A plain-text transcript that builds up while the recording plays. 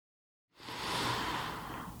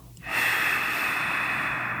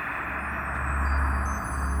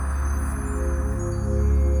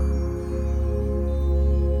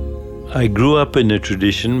I grew up in a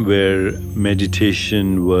tradition where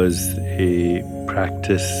meditation was a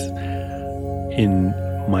practice in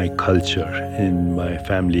my culture, in my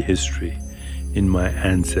family history, in my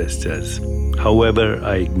ancestors. However,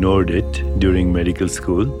 I ignored it during medical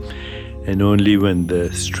school, and only when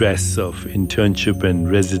the stress of internship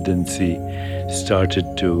and residency started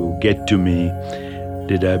to get to me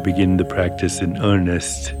did I begin the practice in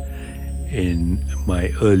earnest in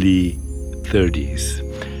my early 30s.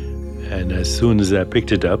 And as soon as I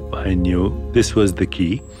picked it up, I knew this was the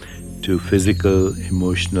key to physical,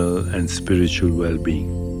 emotional, and spiritual well-being.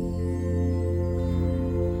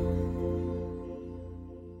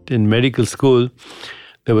 In medical school,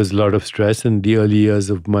 there was a lot of stress in the early years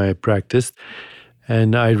of my practice.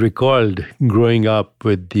 And I recalled growing up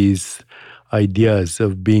with these ideas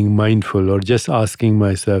of being mindful or just asking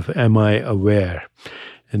myself, am I aware?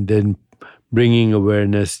 And then bringing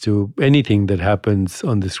awareness to anything that happens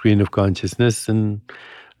on the screen of consciousness and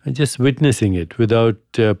just witnessing it without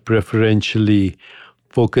preferentially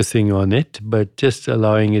focusing on it, but just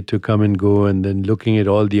allowing it to come and go and then looking at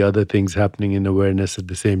all the other things happening in awareness at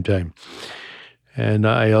the same time. And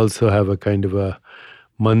I also have a kind of a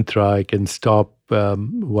mantra. I can stop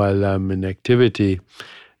while I'm in activity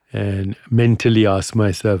and mentally ask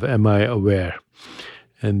myself, am I aware?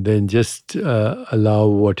 And then just allow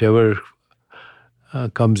whatever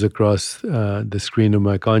comes across the screen of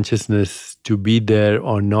my consciousness to be there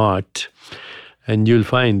or not. And you'll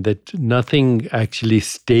find that nothing actually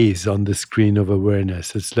stays on the screen of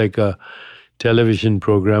awareness. It's like a television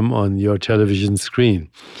program on your television screen.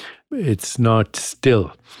 It's not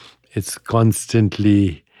still. It's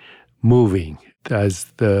constantly moving as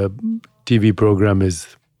the TV program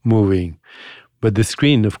is moving. But the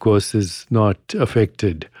screen, of course, is not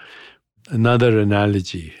affected. Another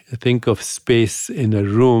analogy, think of space in a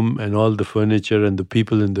room and all the furniture and the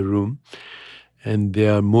people in the room, and they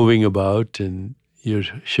are moving about and you're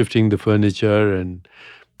shifting the furniture and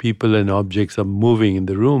people and objects are moving in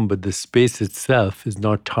the room, but the space itself is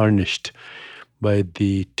not tarnished by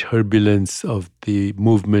the turbulence of the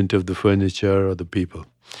movement of the furniture or the people.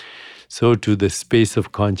 So to the space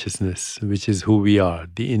of consciousness, which is who we are,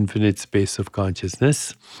 the infinite space of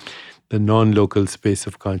consciousness, the non-local space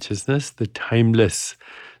of consciousness, the timeless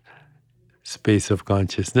space of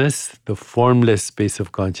consciousness, the formless space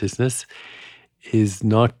of consciousness is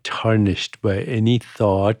not tarnished by any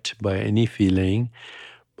thought, by any feeling,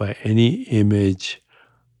 by any image,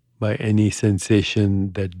 by any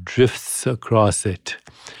sensation that drifts across it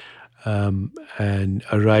and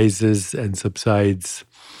arises and subsides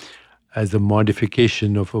as a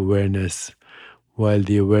modification of awareness, while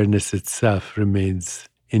the awareness itself remains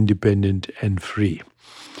independent and free.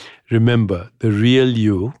 Remember, the real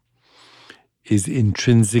you is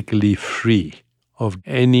intrinsically free of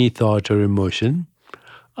any thought or emotion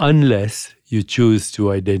unless you choose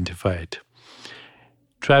to identify it.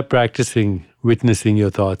 Try practicing witnessing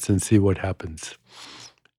your thoughts and see what happens.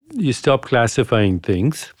 You stop classifying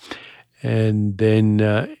things and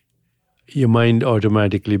then your mind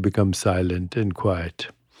automatically becomes silent and quiet.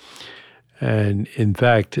 And in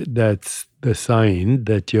fact, that's the sign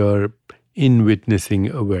that you're in witnessing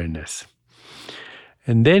awareness.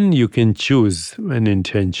 And then you can choose an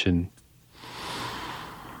intention.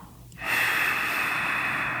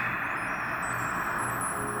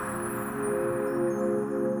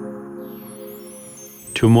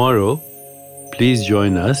 Tomorrow, please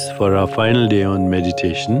join us for our final day on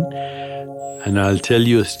meditation, and I'll tell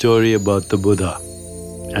you a story about the Buddha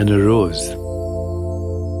and a rose.